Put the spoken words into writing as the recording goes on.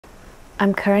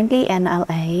I'm currently in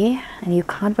LA, and you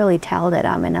can't really tell that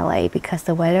I'm in LA because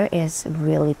the weather is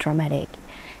really dramatic.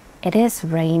 It is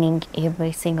raining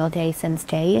every single day since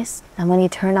days, and when you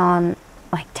turn on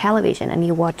like television and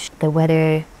you watch the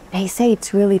weather, they say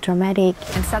it's really dramatic.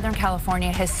 In Southern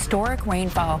California, historic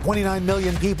rainfall. 29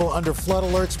 million people under flood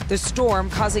alerts. The storm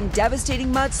causing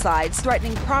devastating mudslides,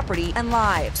 threatening property and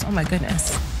lives. Oh my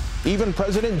goodness. Even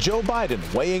President Joe Biden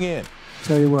weighing in.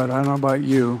 Tell you what, I don't know about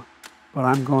you, but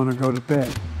I'm going to go to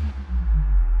bed.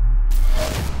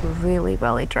 Really,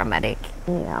 really dramatic,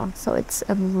 you know. So it's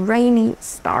a rainy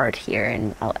start here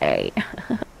in LA.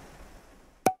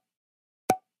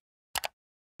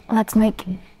 Let's make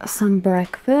some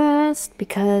breakfast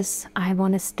because I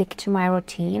want to stick to my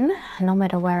routine no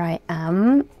matter where I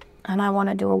am. And I want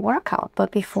to do a workout.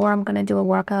 But before I'm going to do a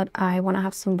workout, I want to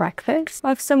have some breakfast. I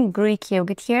have some Greek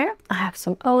yogurt here. I have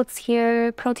some oats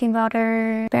here, protein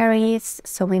powder, berries.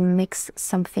 So we mix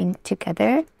something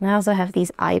together. And I also have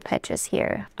these eye patches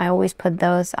here. I always put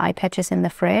those eye patches in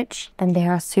the fridge. Then they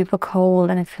are super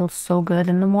cold and it feels so good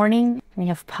in the morning. And you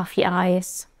have puffy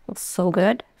eyes. It feels so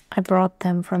good. I brought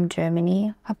them from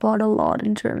Germany. I bought a lot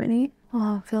in Germany.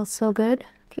 Oh, it feels so good.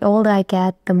 The older I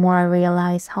get, the more I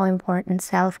realize how important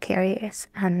self-care is,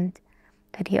 and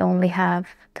that you only have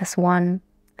this one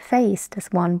face, this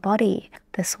one body,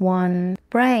 this one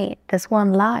brain, this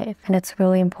one life. And it's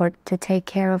really important to take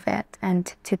care of it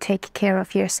and to take care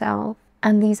of yourself.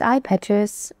 And these eye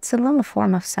patches, it's a little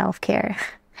form of self-care.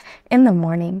 In the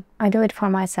morning, I do it for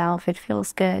myself. It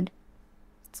feels good.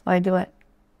 So I do it.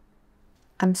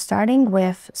 I'm starting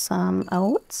with some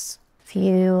oats,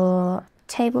 few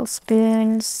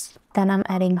tablespoons. Then I'm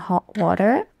adding hot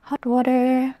water.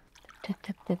 And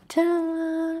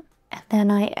then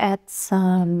I add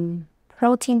some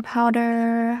protein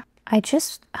powder. I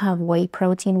just have whey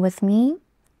protein with me. You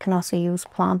can also use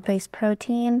plant-based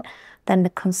protein. Then the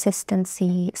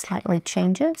consistency slightly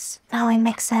changes. Now I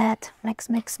mix it.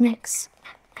 Mix.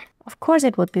 Of course,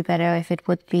 it would be better if it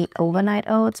would be overnight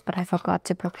oats, but I forgot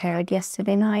to prepare it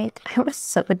yesterday night. I was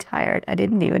so tired. I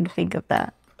didn't even think of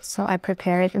that. So I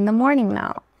prepare it in the morning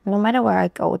now. No matter where I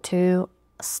go to,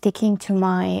 sticking to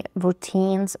my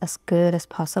routines as good as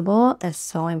possible is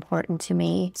so important to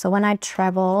me. So when I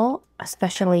travel,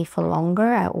 especially for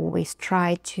longer, I always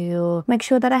try to make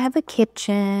sure that I have a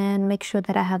kitchen, make sure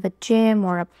that I have a gym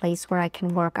or a place where I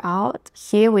can work out.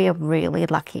 Here we are really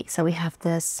lucky. So we have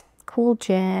this cool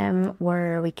gym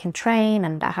where we can train,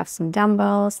 and I have some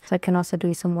dumbbells, so I can also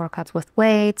do some workouts with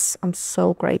weights. I'm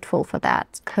so grateful for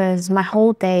that because my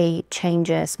whole day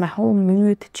changes, my whole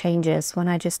mood changes when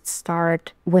I just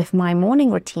start with my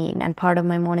morning routine, and part of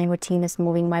my morning routine is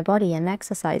moving my body and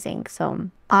exercising. So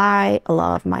I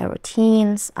love my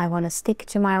routines. I want to stick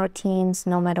to my routines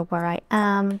no matter where I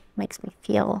am. Makes me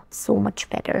feel so much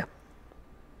better.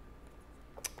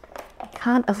 I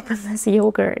can't open this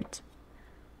yogurt.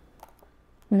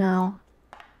 No.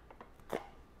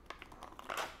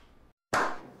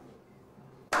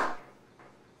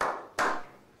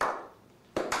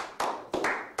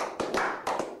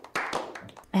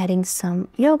 Adding some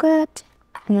yogurt.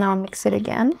 Now mix it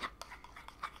again.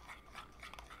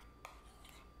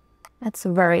 That's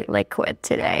very liquid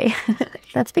today.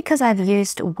 That's because I've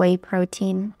used whey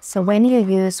protein. So when you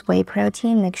use whey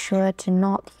protein, make sure to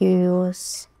not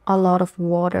use a lot of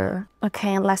water.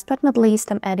 Okay, and last but not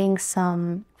least, I'm adding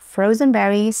some frozen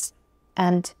berries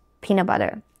and peanut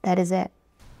butter. That is it.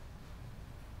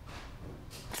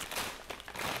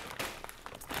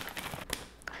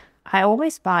 I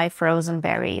always buy frozen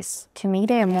berries. To me,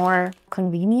 they are more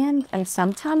convenient, and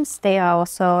sometimes they are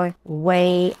also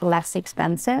way less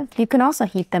expensive. You can also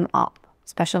heat them up,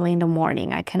 especially in the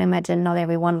morning. I can imagine not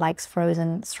everyone likes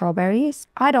frozen strawberries.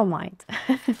 I don't mind.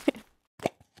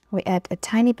 We add a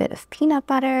tiny bit of peanut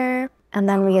butter, and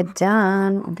then we are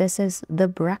done. This is the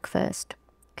breakfast.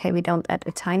 Okay, we don't add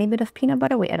a tiny bit of peanut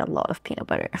butter, we add a lot of peanut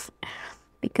butter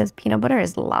because peanut butter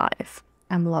is life.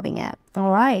 I'm loving it.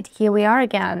 All right, here we are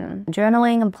again.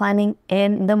 Journaling and planning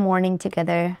in the morning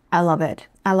together. I love it.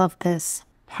 I love this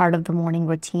part of the morning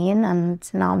routine, and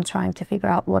now I'm trying to figure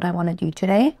out what I want to do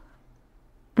today.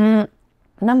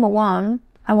 Number one,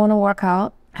 I want to work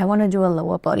out. I want to do a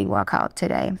lower body workout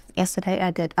today. Yesterday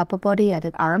I did upper body, I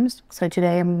did arms. So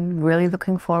today I'm really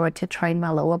looking forward to train my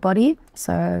lower body.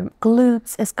 So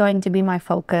glutes is going to be my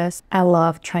focus. I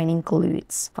love training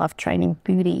glutes, love training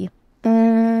booty.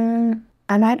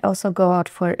 I might also go out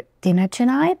for dinner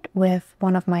tonight with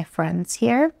one of my friends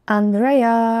here.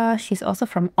 Andrea, she's also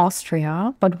from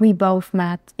Austria, but we both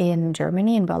met in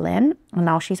Germany, in Berlin. And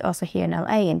now she's also here in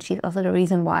LA, and she's also the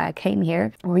reason why I came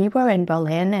here. We were in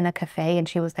Berlin in a cafe, and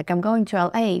she was like, I'm going to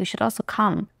LA, you should also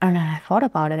come. And then I thought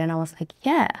about it, and I was like,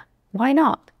 yeah, why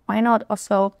not? Why not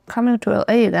also coming to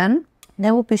LA then?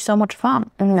 That would be so much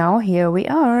fun. And now here we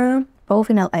are, both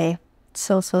in LA.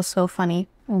 So funny.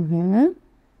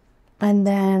 And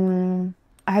then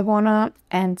I wanna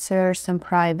answer some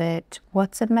private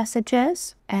WhatsApp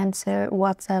messages. Answer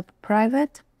WhatsApp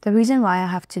private. The reason why I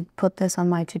have to put this on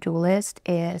my to-do list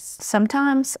is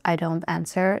sometimes I don't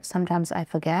answer, sometimes I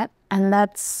forget. And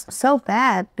that's so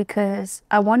bad because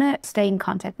I want to stay in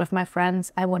contact with my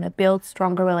friends. I want to build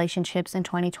stronger relationships in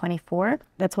 2024.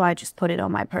 That's why I just put it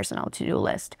on my personal to-do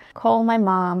list. Call my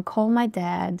mom, call my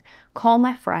dad, call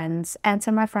my friends,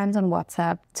 answer my friends on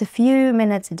WhatsApp. It's a few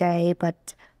minutes a day,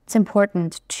 but it's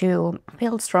important to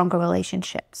build stronger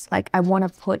relationships. Like I want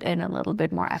to put in a little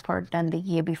bit more effort than the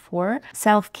year before.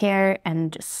 Self-care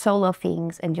and solo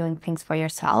things and doing things for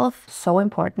yourself, so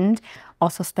important.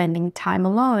 Also spending time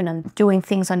alone and doing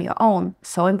things on your own,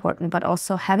 so important. But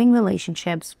also having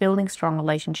relationships, building strong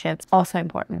relationships, also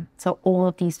important. So all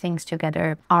of these things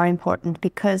together are important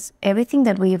because everything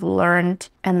that we've learned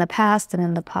in the past and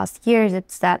in the past years,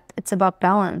 it's about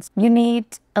balance. You need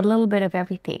a little bit of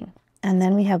everything. And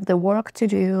then we have the work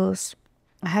to-dos.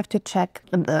 I have to check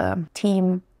the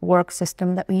team work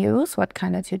system that we use, what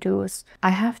kind of to-dos I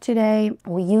have today.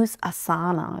 We use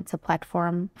Asana. It's a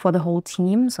platform for the whole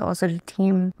team. So also the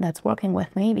team that's working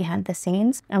with me behind the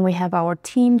scenes. And we have our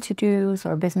team to-dos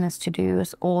or business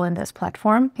to-dos all in this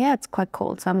platform. Yeah, it's quite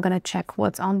cool. So I'm going to check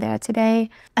what's on there today.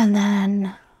 And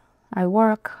then I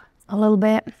work a little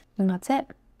bit and that's it.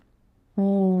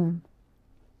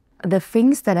 The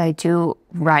things that I do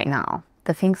right now,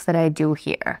 the things that I do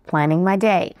here, planning my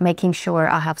day, making sure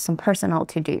I have some personal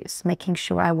to-dos, making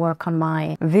sure I work on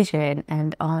my vision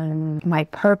and on my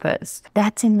purpose.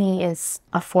 That to me is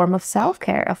a form of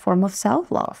self-care, a form of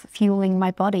self-love, fueling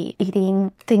my body,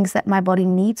 eating things that my body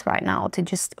needs right now to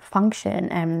just function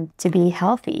and to be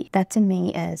healthy. That to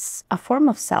me is a form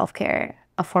of self-care,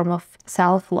 a form of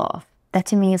self-love. That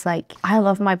to me is like, I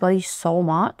love my body so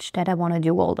much that I want to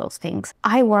do all those things.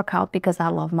 I work out because I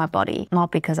love my body,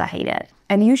 not because I hate it.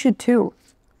 And you should too.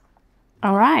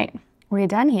 All right, we're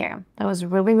done here. That was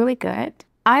really, really good.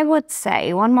 I would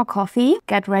say one more coffee,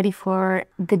 get ready for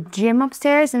the gym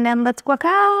upstairs, and then let's work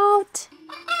out.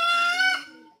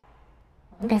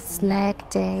 It's leg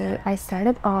day. I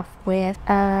started off with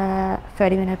a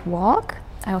 30-minute walk.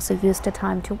 I also used the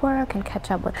time to work and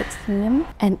catch up with the team.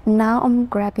 And now I'm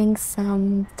grabbing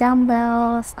some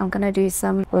dumbbells. I'm gonna do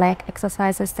some leg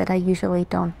exercises that I usually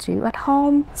don't do at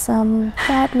home. Some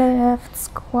deadlifts,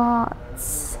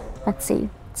 squats. Let's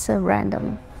see, it's a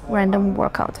random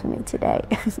workout for me today.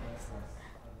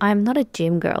 I'm not a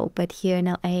gym girl, but here in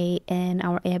LA in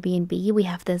our Airbnb, we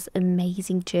have this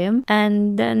amazing gym.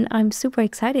 And then I'm super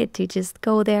excited to just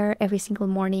go there every single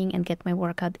morning and get my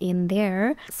workout in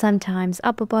there. Sometimes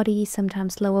upper body,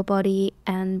 sometimes lower body.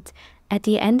 And at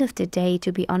the end of the day,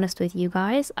 to be honest with you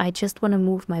guys, I just want to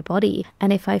move my body.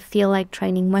 And if I feel like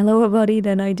training my lower body,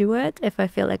 then I do it. If I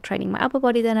feel like training my upper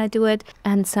body, then I do it.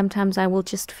 And sometimes I will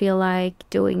just feel like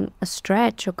doing a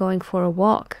stretch or going for a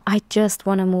walk. I just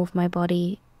want to move my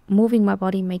body. Moving my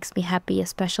body makes me happy,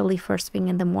 especially first thing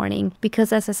in the morning.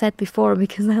 Because as I said before,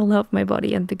 because I love my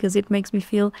body and because it makes me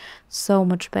feel so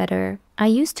much better. I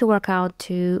used to work out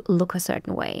to look a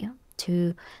certain way,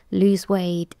 to lose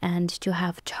weight and to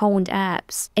have toned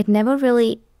abs. It never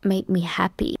really made me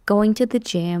happy. Going to the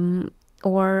gym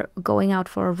or going out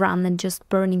for a run and just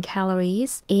burning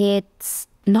calories, it's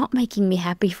not making me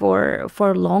happy for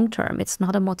long term. It's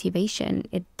not a motivation.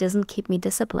 It doesn't keep me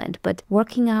disciplined. But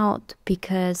working out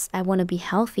because I want to be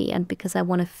healthy and because I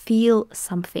want to feel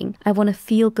something. I want to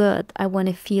feel good. I want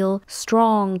to feel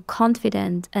strong,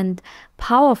 confident, and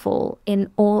powerful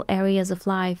in all areas of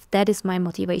life. That is my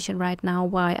motivation right now,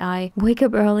 why I wake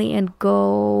up early and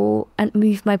go and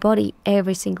move my body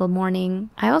every single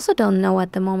morning. I also don't know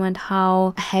at the moment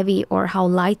how heavy or how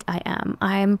light I am.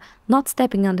 I'm not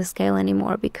stepping on the scale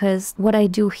anymore because what I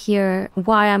do here,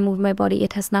 why I move my body,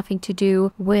 it has nothing to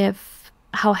do with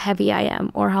how heavy I am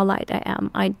or how light I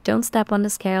am. I don't step on the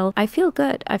scale. I feel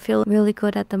good. I feel really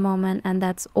good at the moment, and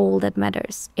that's all that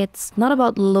matters. It's not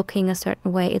about looking a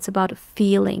certain way. It's about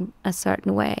feeling a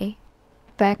certain way.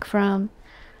 Back from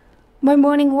my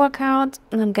morning workout,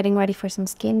 and I'm getting ready for some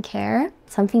skincare.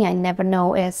 Something I never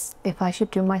know is if I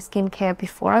should do my skincare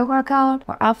before I work out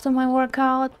or after my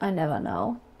workout. I never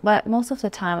know. But most of the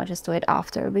time I just do it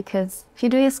after, because if you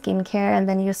do your skincare and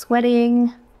then you're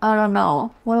sweating, I don't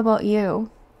know. What about you?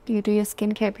 Do you do your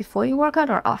skincare before you work out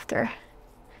or after?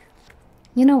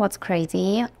 You know what's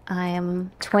crazy? I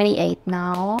am 28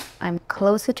 now. I'm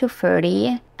closer to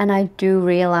 30, and I do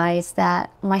realize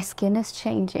that my skin is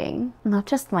changing. Not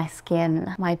just my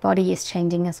skin, my body is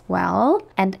changing as well.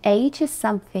 And age is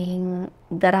something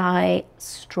that I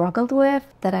struggled with,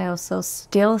 that I also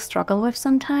still struggle with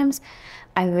sometimes.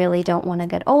 I really don't want to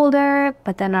get older,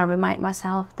 but then I remind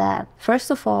myself that,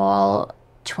 first of all,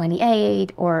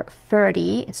 28 or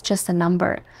 30, it's just a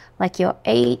number. Like your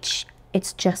age,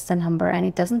 it's just a number, and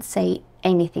it doesn't say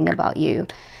anything about you.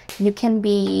 You can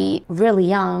be really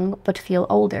young but feel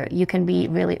older. You can be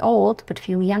really old but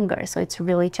feel younger. So it's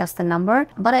really just a number.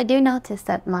 But I do notice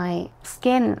that my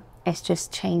skin is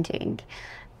just changing,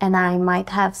 and I might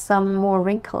have some more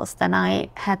wrinkles than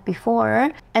I had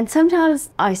before. And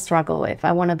sometimes I struggle with,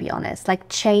 I want to be honest, like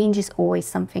change is always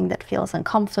something that feels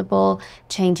uncomfortable.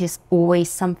 Change is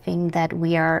always something that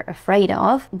we are afraid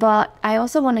of. But I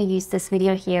also want to use this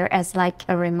video here as like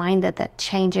a reminder that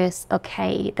change is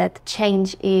okay, that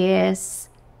change is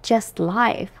just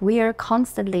life. We are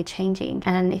constantly changing.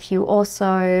 And if you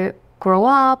also grow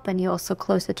up and you're also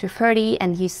closer to 30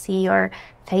 and you see your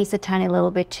face a tiny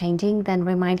little bit changing, then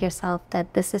remind yourself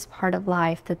that this is part of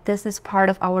life, that this is part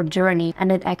of our journey,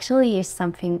 and it actually is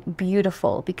something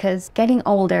beautiful, because getting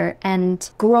older and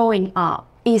growing up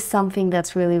is something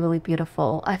that's really, really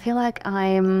beautiful. I feel like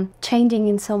I'm changing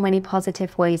in so many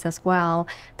positive ways as well.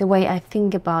 The way I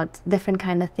think about different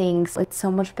kind of things, it's so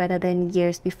much better than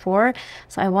years before.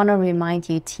 So I want to remind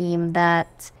you, team,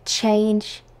 that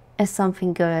change is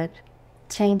something good.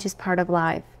 Change is part of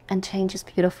life, and change is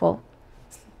beautiful.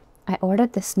 I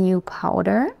ordered this new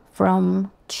powder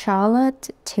from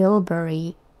Charlotte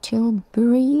Tilbury, I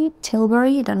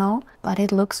don't know, but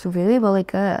it looks really, really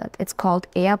good. It's called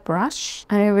Airbrush,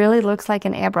 and it really looks like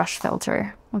an airbrush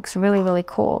filter. Looks really, really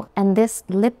cool. And this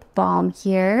lip balm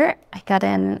here, I got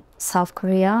in South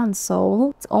Korea, in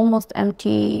Seoul. It's almost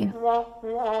empty, but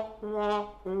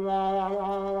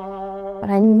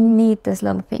I need this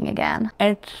little thing again.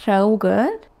 It's so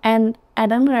good. And I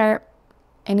don't wear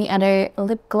any other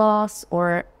lip gloss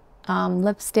or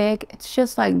lipstick. It's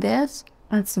just like this.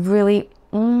 It's really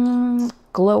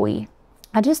glowy.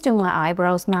 I just do my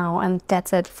eyebrows now, and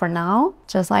that's it for now.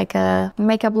 Just like a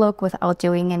makeup look without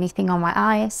doing anything on my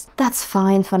eyes. That's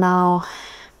fine for now.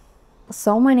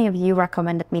 So many of you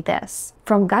recommended me this.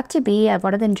 From Got to Be, I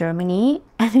bought it in Germany,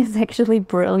 and it's actually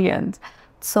brilliant.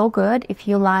 So good if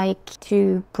you like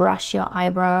to brush your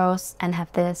eyebrows and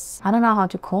have this, I don't know how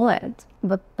to call it,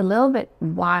 but a little bit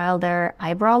wilder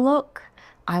eyebrow look.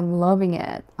 I'm loving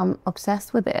it. I'm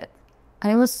obsessed with it.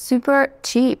 And it was super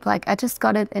cheap. Like, I just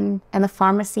got it in a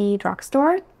pharmacy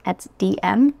drugstore at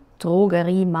DM,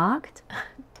 Drogeriemarkt.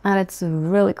 And it's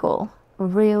really cool.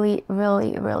 Really,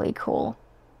 really, really cool.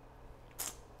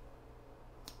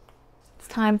 It's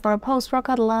time for a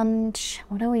post-workout lunch.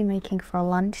 What are we making for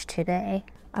lunch today?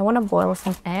 I want to boil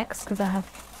some eggs because I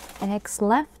have eggs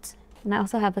left. And I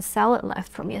also have a salad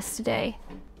left from yesterday.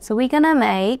 So we're gonna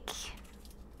make,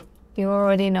 you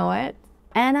already know it,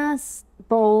 Anna's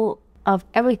bowl of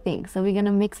everything. So we're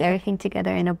gonna mix everything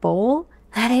together in a bowl.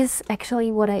 That is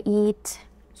actually what I eat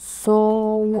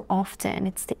so often.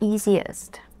 It's the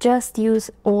easiest. Just use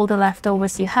all the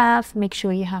leftovers you have. Make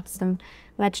sure you have some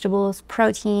vegetables,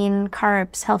 protein,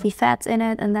 carbs, healthy fats in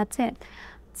it, and that's it.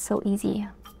 It's so easy.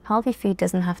 Healthy food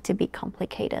doesn't have to be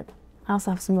complicated. I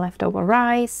also have some leftover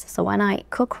rice. So when I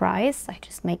cook rice, I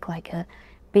just make like a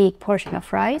big portion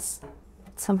of rice,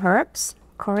 some herbs,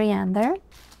 coriander,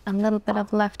 a little bit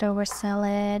of leftover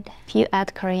salad. If you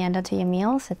add coriander to your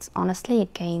meals, it's honestly a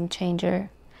game changer.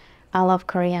 I love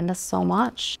coriander so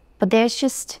much. But there's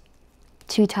just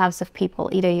two types of people.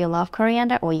 Either you love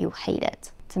coriander or you hate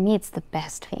it. To me, it's the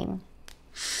best thing.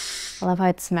 I love how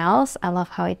it smells. I love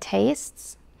how it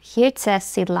tastes. Here it says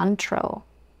cilantro.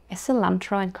 Is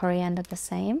cilantro and coriander the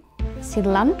same?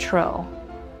 Cilantro.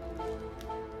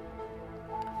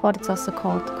 I thought it's also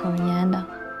called coriander.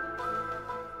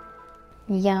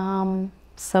 Yum.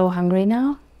 So hungry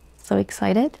now. So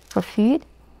excited for food.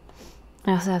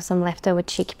 I also have some leftover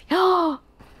chickpeas. Oh!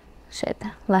 Shit.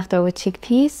 Leftover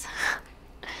chickpeas.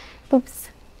 Oops.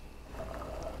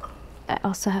 I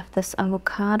also have this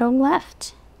avocado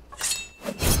left.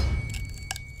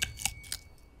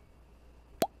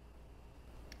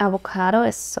 Avocado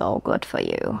is so good for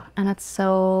you, and it's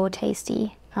so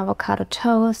tasty. Avocado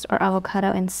toast or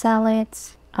avocado in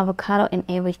salads. Avocado in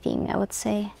everything, I would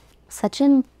say. Such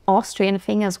an Austrian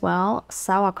thing as well,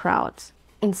 sauerkraut.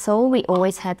 In Seoul, we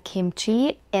always had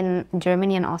kimchi. In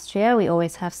Germany and Austria, we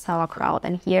always have sauerkraut.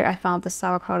 And here I found the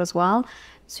sauerkraut as well.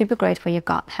 Super great for your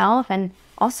gut health. And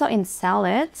also in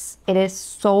salads, it is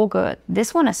so good.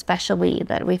 This one especially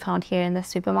that we found here in the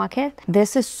supermarket,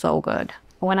 this is so good.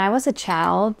 When I was a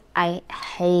child, I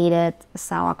hated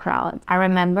sauerkraut. I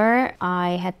remember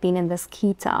I had been in this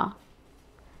kita.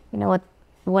 You know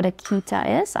what a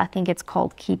kita is? I think it's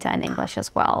called kita in English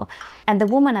as well. And the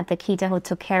woman at the kita who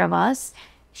took care of us,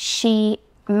 she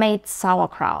made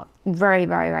sauerkraut very,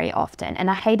 very, very often. And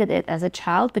I hated it as a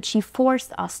child, but she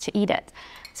forced us to eat it.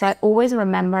 So I always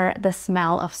remember the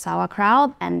smell of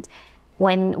sauerkraut, and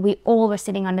when we all were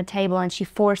sitting on the table and she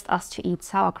forced us to eat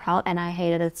sauerkraut, and I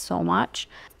hated it so much.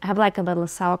 I have like a little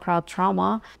sauerkraut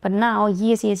trauma, but now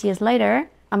years later,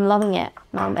 I'm loving it.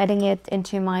 Now I'm adding it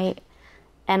into my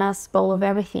Anna's bowl of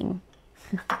everything.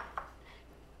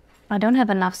 I don't have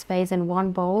enough space in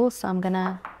one bowl, so I'm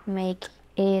gonna make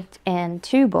it in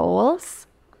 2 bowls.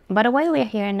 By the way, we're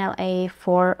here in LA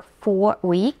for 4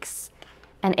 weeks.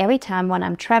 And every time when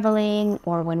I'm traveling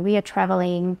or when we are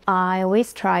traveling, I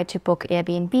always try to book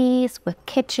Airbnbs with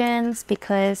kitchens,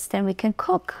 because then we can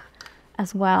cook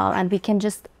as well and we can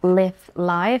just live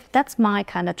life. That's my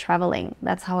kind of traveling.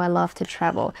 That's how I love to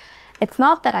travel. It's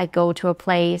not that I go to a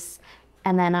place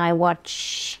and then I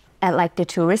watch at like the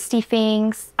touristy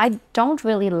things. I don't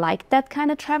really like that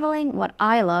kind of traveling. What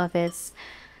I love is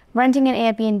renting an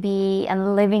Airbnb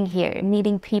and living here,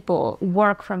 meeting people,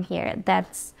 work from here.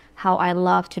 That's how I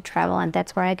love to travel, and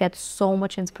that's where I get so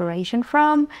much inspiration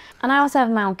from. And I also have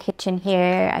my own kitchen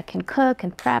here. I can cook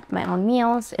and prep my own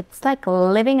meals. It's like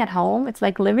living at home. It's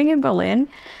like living in Berlin.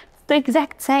 It's the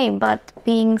exact same, but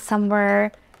being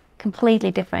somewhere completely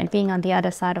different, being on the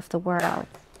other side of the world.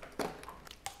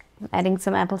 I'm adding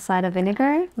some apple cider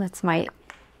vinegar. That's my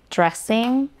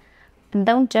dressing. And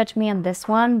don't judge me on this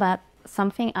one, but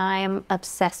something I'm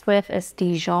obsessed with is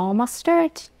Dijon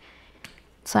mustard.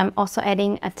 So I'm also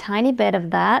adding a tiny bit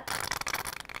of that.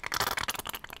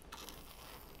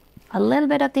 A little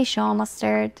bit of Dijon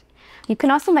mustard. You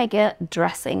can also make a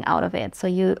dressing out of it. So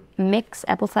you mix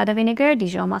apple cider vinegar,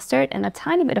 Dijon mustard, and a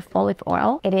tiny bit of olive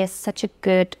oil. It is such a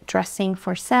good dressing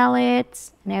for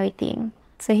salads and everything.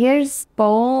 So here's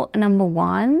bowl number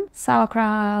 1.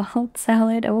 Sauerkraut,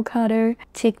 salad, avocado,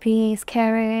 chickpeas,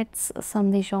 carrots, some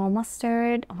Dijon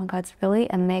mustard. Oh my god, it's really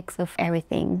a mix of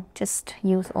everything. Just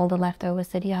use all the leftovers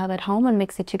that you have at home and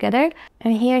mix it together.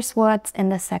 And here's what's in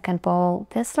the second bowl.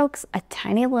 This looks a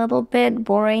tiny little bit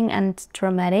boring and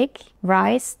dramatic.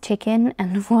 Rice, chicken,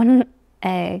 and 1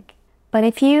 egg. But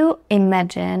if you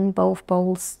imagine both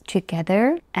bowls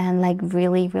together and like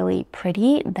really, really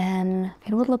pretty, then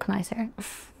it would look nicer.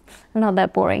 Not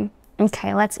that boring.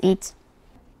 Okay, let's eat.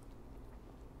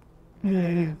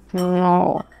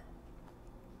 No.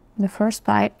 The first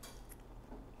bite,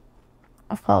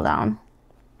 I fell down.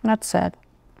 That's sad.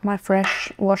 My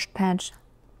fresh washed pants.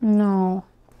 No.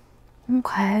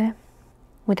 Okay.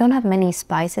 We don't have many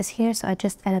spices here, so I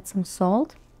just added some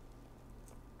salt.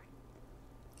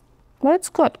 But it's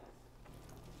good.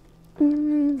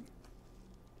 When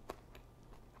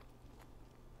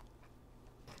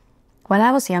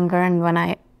I was younger and when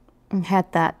I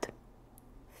had that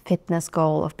fitness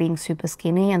goal of being super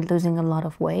skinny and losing a lot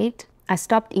of weight, I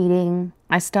stopped eating.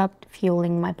 I stopped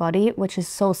fueling my body, which is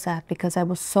so sad because I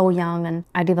was so young and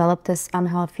I developed this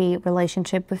unhealthy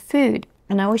relationship with food.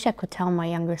 And I wish I could tell my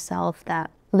younger self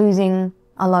that losing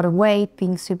a lot of weight,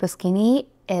 being super skinny,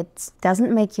 it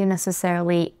doesn't make you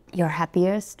necessarily your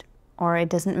happiest, or it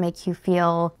doesn't make you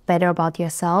feel better about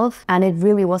yourself. And it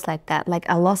really was like that. Like,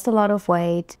 I lost a lot of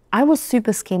weight. I was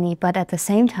super skinny, but at the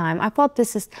same time, I thought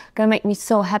this is gonna make me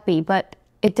so happy, but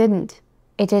it didn't.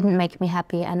 It didn't make me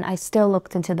happy, and I still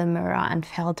looked into the mirror and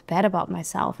felt bad about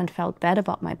myself and felt bad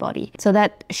about my body. So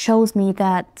that shows me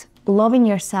that loving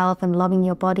yourself and loving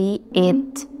your body,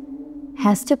 it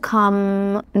has to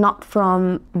come not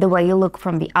from the way you look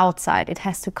from the outside. It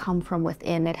has to come from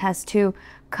within. It has to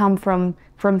come from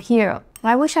here.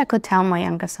 I wish I could tell my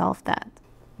younger self that.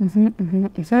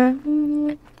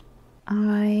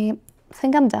 I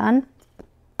think I'm done.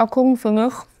 Aku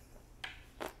finished.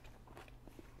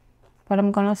 But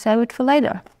I'm gonna save it for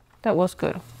later. That was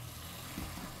good.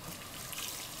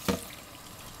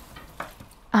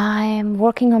 I'm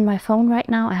working on my phone right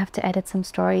now. I have to edit some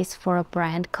stories for a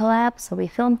brand collab. So we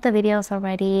filmed the videos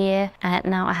already and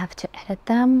now I have to edit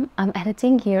them. I'm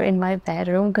editing here in my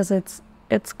bedroom because it's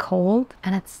cold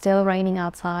and it's still raining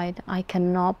outside. I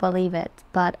cannot believe it.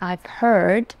 But I've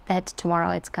heard that tomorrow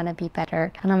it's gonna be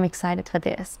better. And I'm excited for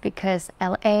this because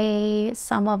LA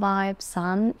summer vibe,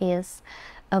 sun is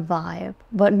a vibe,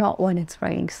 but not when it's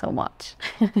raining so much.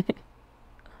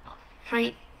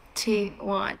 3, 2,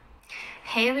 1.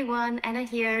 Hey everyone, Anna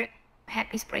here.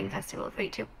 Happy Spring Festival. 3,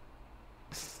 2,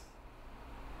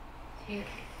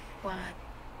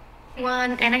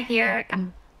 1. Anna here.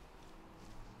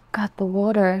 Got the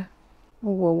water.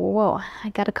 Whoa, whoa, whoa. I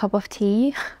got a cup of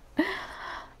tea.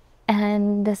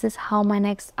 And this is how my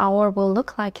next hour will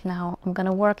look like now. I'm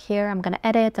gonna work here, I'm gonna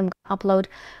edit, I'm gonna upload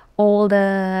all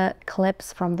the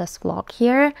clips from this vlog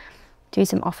here, do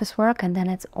some office work, and then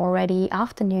it's already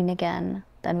afternoon again.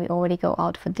 Then we already go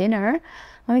out for dinner.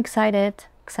 I'm excited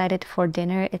for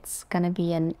dinner. It's gonna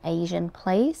be an Asian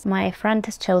place. My friend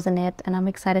has chosen it and I'm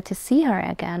excited to see her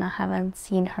again. I haven't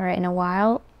seen her in a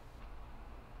while.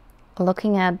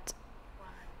 Looking at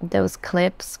those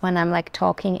clips when I'm like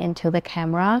talking into the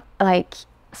camera, like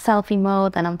selfie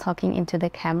mode, and I'm talking into the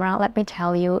camera. Let me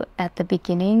tell you, at the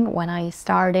beginning when I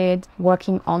started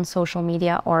working on social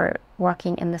media or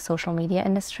working in the social media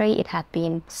industry, it had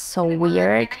been so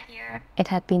weird. It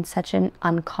had been such an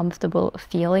uncomfortable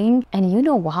feeling. And you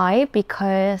know why?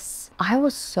 Because I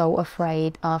was so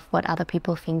afraid of what other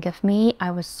people think of me.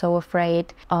 I was so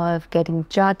afraid of getting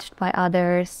judged by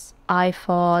others. I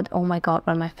thought, oh my God,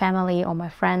 when my family or my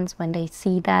friends, when they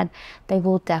see that, they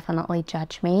will definitely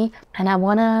judge me. And I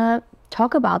want to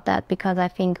talk about that because I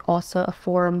think also a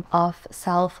form of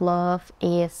self-love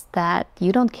is that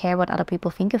you don't care what other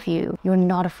people think of you. You're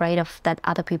not afraid of that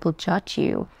other people judge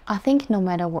you. I think no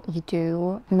matter what you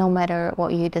do, no matter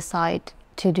what you decide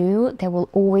to do, there will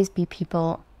always be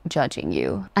people judging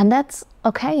you. And that's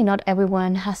okay. Not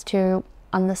everyone has to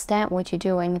understand what you're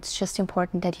doing. It's just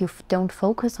important that you don't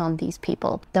focus on these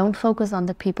people. Don't focus on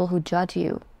the people who judge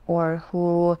you or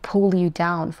who pull you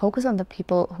down. Focus on the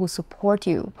people who support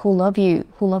you, who love you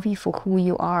for who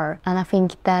you are. And I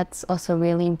think that's also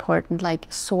really important. Like,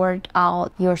 sort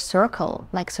out your circle,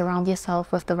 like surround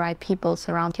yourself with the right people,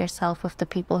 surround yourself with the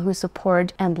people who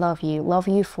support and love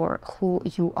you for who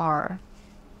you are.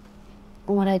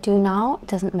 What I do now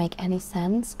doesn't make any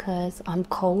sense because I'm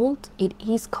cold. It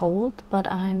is cold, but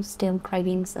I'm still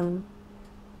craving some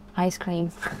ice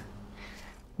cream.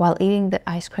 While eating the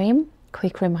ice cream,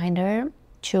 quick reminder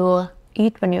to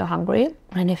eat when you're hungry.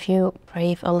 And if you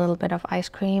crave a little bit of ice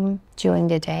cream during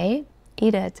the day,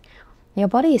 eat it. Your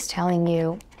body is telling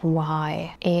you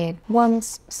why it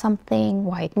wants something,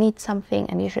 why it needs something,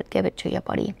 and you should give it to your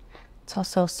body. It's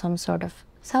also some sort of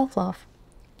self-love.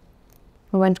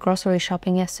 We went grocery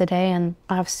shopping yesterday and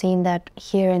I've seen that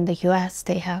here in the US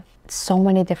they have so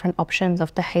many different options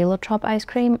of the Halo Top ice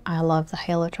cream. I love the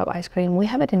Halo Top ice cream. We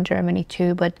have it in Germany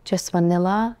too, but just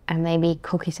vanilla and maybe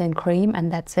cookies and cream, and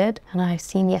that's it. And I've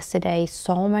seen yesterday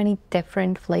so many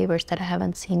different flavors that I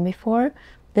haven't seen before.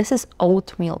 This is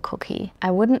oatmeal cookie.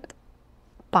 I wouldn't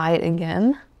buy it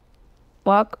again,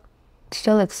 but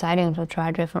still exciting to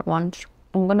try different ones.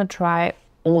 I'm gonna try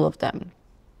all of them.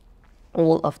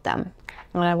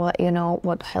 And I will let you know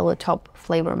what Hello Top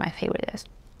flavor my favorite is.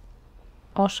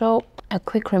 Also, a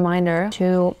quick reminder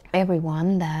to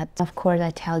everyone that, of course, I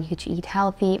tell you to eat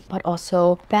healthy, but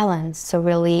also balance. So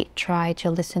really try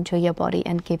to listen to your body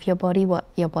and give your body what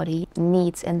your body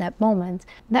needs in that moment.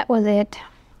 That was it.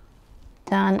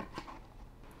 Done.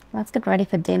 Let's get ready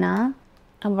for dinner.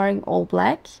 I'm wearing all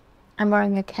black. I'm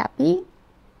wearing a cappy.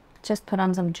 Just put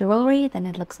on some jewelry, then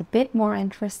it looks a bit more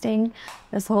interesting.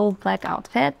 This whole black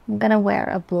outfit. I'm gonna wear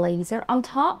a blazer on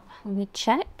top. Let me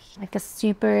check. Like a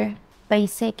super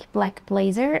basic black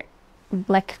blazer,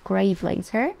 black gray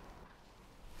blazer.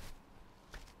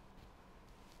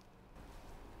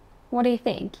 What do you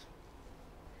think?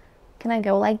 Can I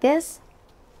go like this?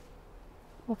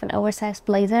 With an oversized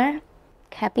blazer,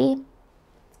 cappy.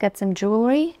 Let's get some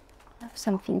jewelry. I have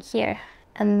something here.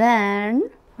 And then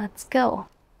let's go.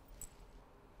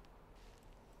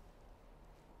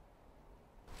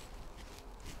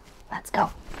 Let's go.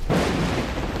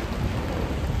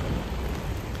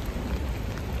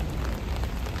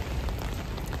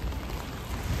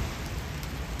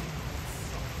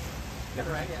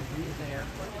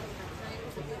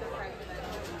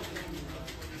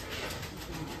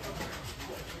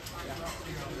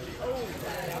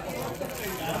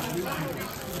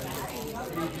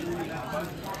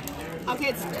 Okay,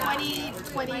 it's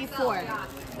 2024.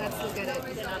 That's a good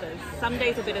than others. Some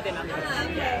days are better than others.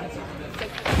 Okay.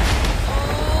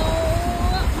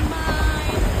 Oh my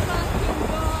fucking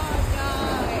god,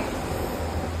 guys.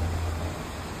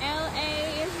 LA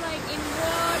is like in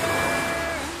water.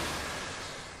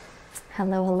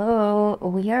 Hello, hello.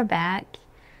 We are back.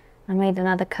 I made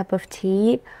another cup of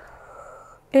tea.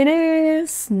 It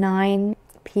is 9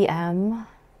 p.m.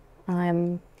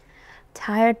 I'm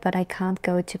tired, but I can't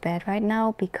go to bed right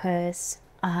now because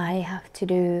I have to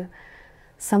do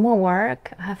some more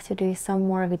work. I have to do some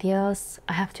more videos.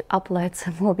 I have to upload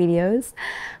some more videos,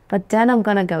 but then I'm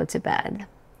gonna go to bed.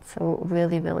 So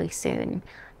really, really soon.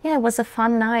 Yeah, it was a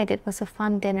fun night. It was a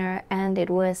fun dinner, and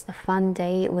it was a fun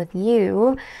day with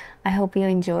you. I hope you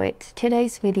enjoyed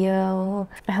today's video.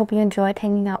 I hope you enjoyed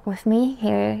hanging out with me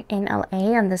here in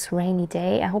LA on this rainy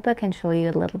day. I hope I can show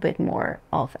you a little bit more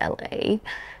of LA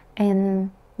in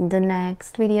the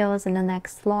next videos and the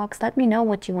next vlogs. Let me know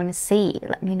what you want to see.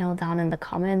 Let me know down in the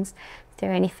comments. Is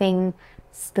there anything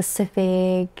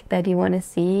specific that you want to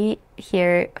see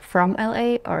here from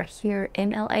LA or here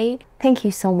in LA? Thank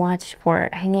you so much for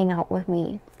hanging out with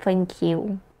me. Thank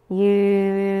you.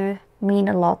 You mean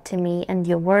a lot to me, and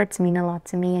your words mean a lot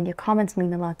to me, and your comments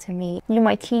mean a lot to me. You're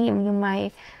my team, you're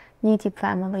my YouTube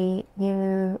family.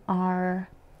 You are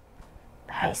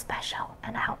very special,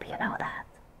 and I hope you know that.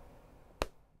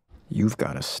 You've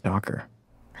got a stalker.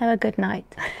 Have a good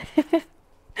night.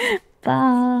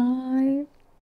 Bye.